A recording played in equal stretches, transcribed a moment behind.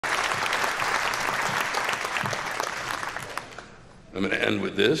I'm going to end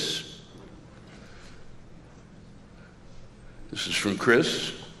with this. This is from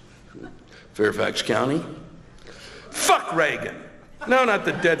Chris, Fairfax County. Fuck Reagan. No, not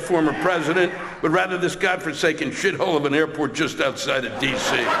the dead former president, but rather this godforsaken shithole of an airport just outside of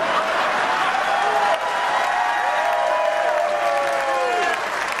D.C.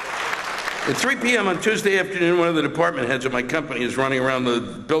 At 3 p.m. on Tuesday afternoon, one of the department heads of my company is running around the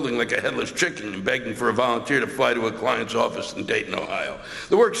building like a headless chicken and begging for a volunteer to fly to a client's office in Dayton, Ohio.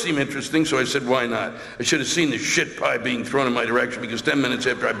 The work seemed interesting, so I said, why not? I should have seen the shit pie being thrown in my direction because 10 minutes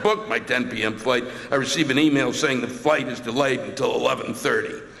after I booked my 10 p.m. flight, I received an email saying the flight is delayed until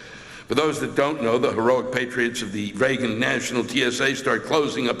 11:30. For those that don't know, the heroic patriots of the Reagan National TSA start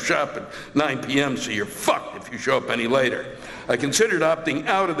closing up shop at 9 p.m., so you're fucked if you show up any later. I considered opting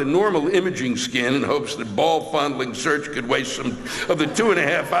out of the normal imaging scan in hopes that ball-fondling search could waste some of the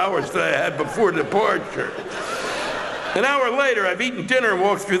 2.5 hours that I had before departure. An hour later, I've eaten dinner and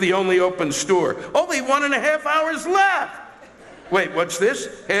walked through the only open store. Only 1.5 hours left! Wait, what's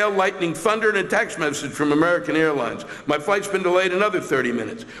this? Hail, lightning, thunder, and a text message from American Airlines. My flight's been delayed another 30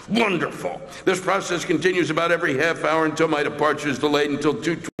 minutes. Wonderful. This process continues about every half hour until my departure is delayed until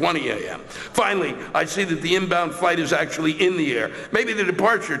 2:20 a.m. Finally, I see that the inbound flight is actually in the air. Maybe the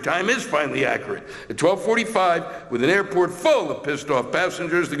departure time is finally accurate. At 12:45, with an airport full of pissed-off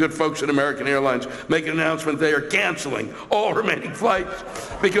passengers, the good folks at American Airlines make an announcement they are canceling all remaining flights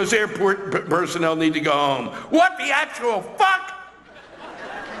because airport personnel need to go home. What the actual fuck?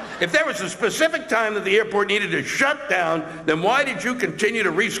 If there was a specific time that the airport needed to shut down, then why did you continue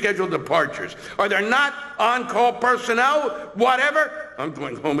to reschedule departures? Are there not on-call personnel? Whatever? I'm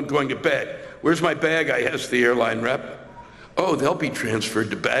going home and going to bed. Where's my bag? I asked the airline rep. Oh, they'll be transferred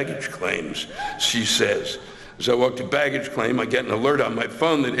to baggage claims, she says. As I walk to baggage claim, I get an alert on my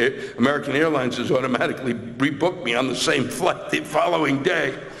phone that American Airlines has automatically rebooked me on the same flight the following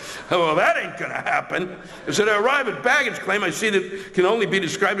day. Well, that ain't gonna happen. As I arrive at baggage claim, I see that it can only be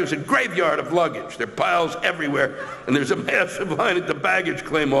described as a graveyard of luggage. There are piles everywhere, and there's a massive line at the baggage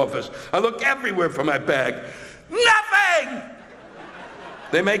claim office. I look everywhere for my bag. Nothing!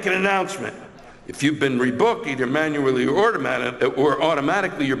 They make an announcement. If you've been rebooked, either manually or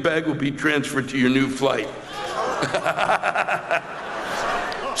automatically, your bag will be transferred to your new flight.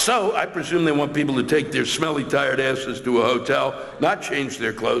 So I presume they want people to take their smelly, tired asses to a hotel, not change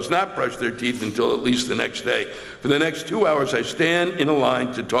their clothes, not brush their teeth until at least the next day. For the next 2 hours, I stand in a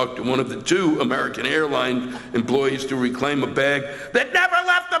line to talk to one of the 2 American Airlines employees to reclaim a bag that never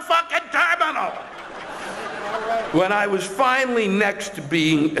left the fucking terminal. When I was finally next to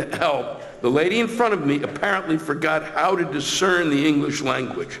being helped, the lady in front of me apparently forgot how to discern the English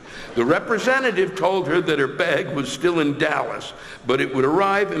language. The representative told her that her bag was still in Dallas, but it would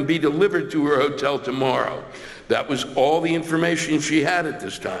arrive and be delivered to her hotel tomorrow. That was all the information she had at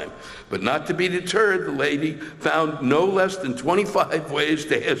this time. But not to be deterred, the lady found no less than 25 ways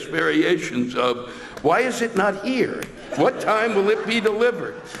to ask variations of, why is it not here? What time will it be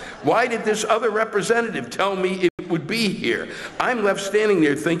delivered? Why did this other representative tell me it would be here? I'm left standing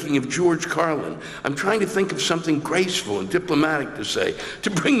there thinking of George Carlin. I'm trying to think of something graceful and diplomatic to say,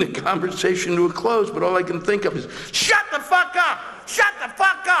 to bring the conversation to a close, but all I can think of is, shut the fuck up! Shut the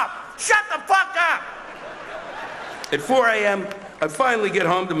fuck up! Shut the fuck up! At 4 a.m., I finally get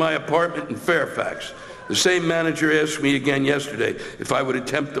home to my apartment in Fairfax. The same manager asked me again yesterday if I would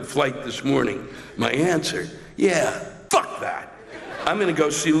attempt the flight this morning. My answer, yeah, fuck that. I'm going to go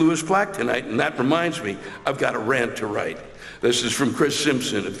see Lewis Black tonight, and that reminds me, I've got a rant to write. This is from Chris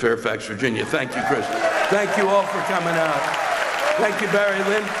Simpson at Fairfax, Virginia. Thank you, Chris. Thank you all for coming out. Thank you, Barry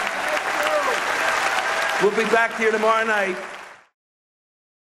Lynn. We'll be back here tomorrow night.